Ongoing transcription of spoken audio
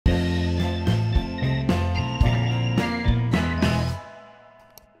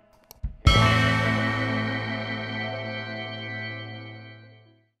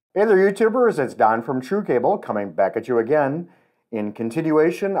Hey there, YouTubers, it's Don from trueCABLE coming back at you again in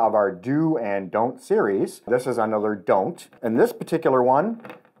continuation of our do and don't series. This is another don't. And this particular one,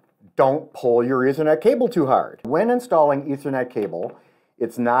 don't pull your Ethernet cable too hard. When installing Ethernet cable,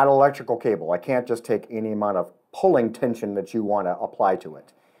 it's not electrical cable. I can't just take any amount of pulling tension that you want to apply to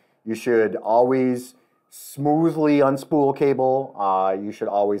it. You should always smoothly unspool cable. You should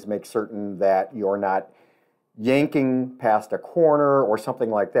always make certain that you're not yanking past a corner or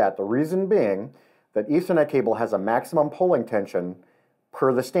something like that. The reason being that Ethernet cable has a maximum pulling tension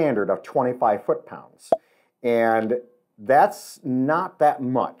per the standard of 25 foot-pounds. And that's not that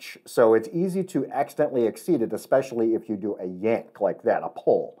much. So it's easy to accidentally exceed it, especially if you do a yank like that, a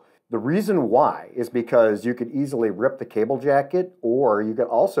pull. The reason why is because you could easily rip the cable jacket, or you could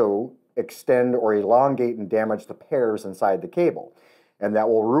also extend or elongate and damage the pairs inside the cable. And that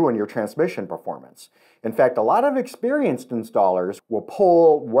will ruin your transmission performance. In fact, a lot of experienced installers will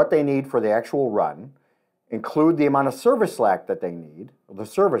pull what they need for the actual run, include the amount of service slack that they need, the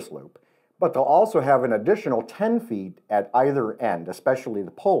service loop, but they'll also have an additional 10 feet at either end, especially the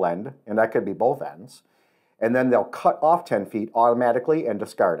pull end, and that could be both ends, and then they'll cut off 10 feet automatically and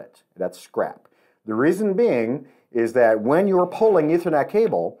discard it. That's scrap. The reason being is that when you're pulling Ethernet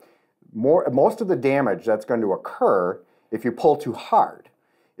cable, most of the damage that's going to occur if you pull too hard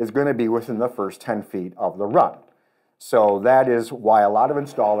is going to be within the first 10 feet of the run. So that is why a lot of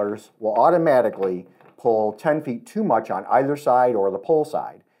installers will automatically pull 10 feet too much on either side or the pull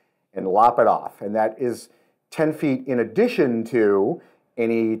side and lop it off. And that is 10 feet in addition to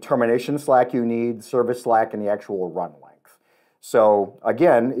any termination slack you need, service slack, and the actual run length. So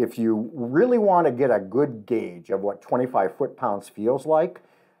again, if you really want to get a good gauge of what 25 foot-pounds feels like,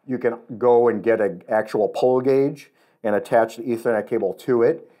 you can go and get an actual pull gauge and attach the Ethernet cable to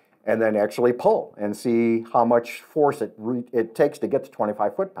it, and then actually pull and see how much force it takes to get to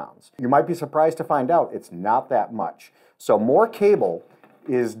 25 foot-pounds. You might be surprised to find out it's not that much. So more cable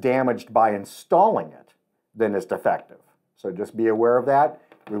is damaged by installing it than is defective. So just be aware of that.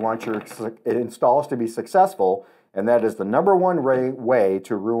 We want your installs to be successful, and that is the #1 way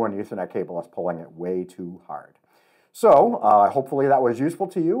to ruin Ethernet cable, is pulling it way too hard. So hopefully that was useful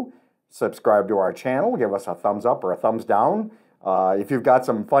to you. Subscribe to our channel, give us a thumbs up or a thumbs down. If you've got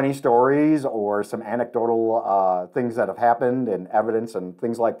some funny stories or some anecdotal things that have happened and evidence and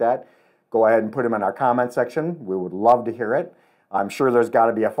things like that, go ahead and put them in our comment section. We would love to hear it. I'm sure there's got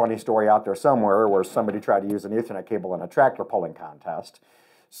to be a funny story out there somewhere where somebody tried to use an Ethernet cable in a tractor pulling contest.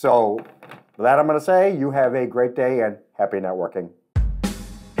 So with that, I'm going to say you have a great day and happy networking.